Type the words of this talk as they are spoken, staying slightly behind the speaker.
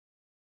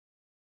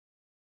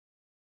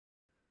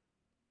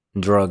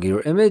drag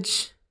your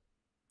image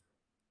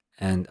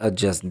and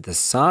adjust the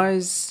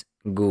size.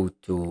 Go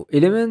to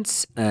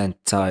elements and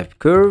type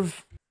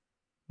curve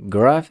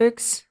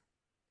graphics.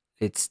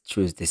 Let's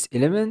choose this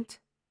element.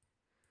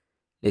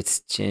 Let's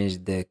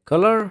change the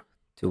color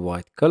to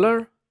white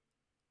color.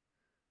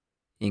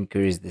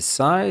 Increase the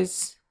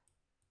size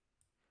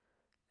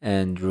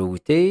and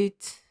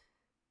rotate.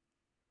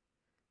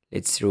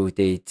 Let's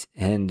rotate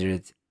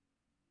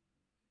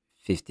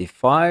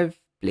 155.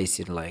 Place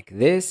it like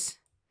this.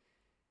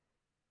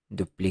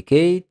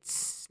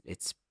 Duplicate.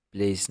 Let's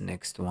place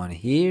next one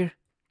here.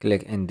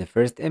 Click in the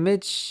first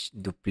image,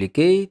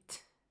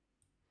 duplicate,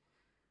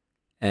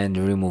 and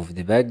remove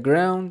the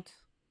background.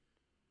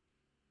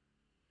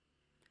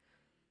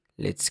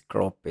 Let's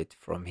crop it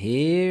from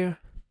here.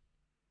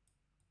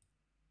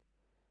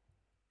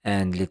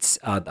 And let's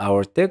add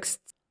our text.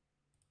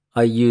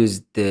 I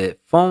used the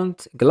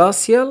font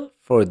Glacial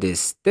for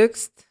this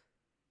text.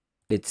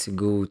 Let's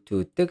go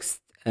to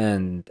text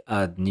and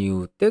add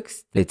new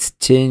text. Let's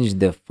change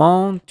the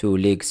font to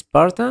Lake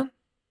Spartan.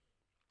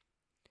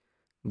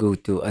 Go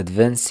to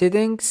advanced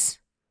settings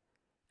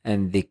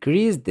and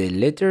decrease the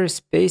letter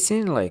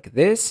spacing like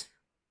this.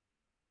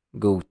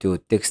 Go to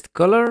text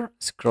color,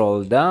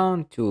 scroll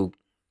down to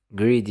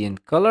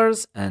gradient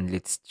colors, and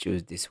let's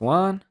choose this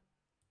one.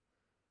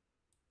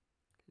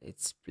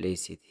 Let's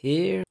place it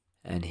here,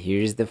 and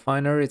here's the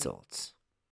final results.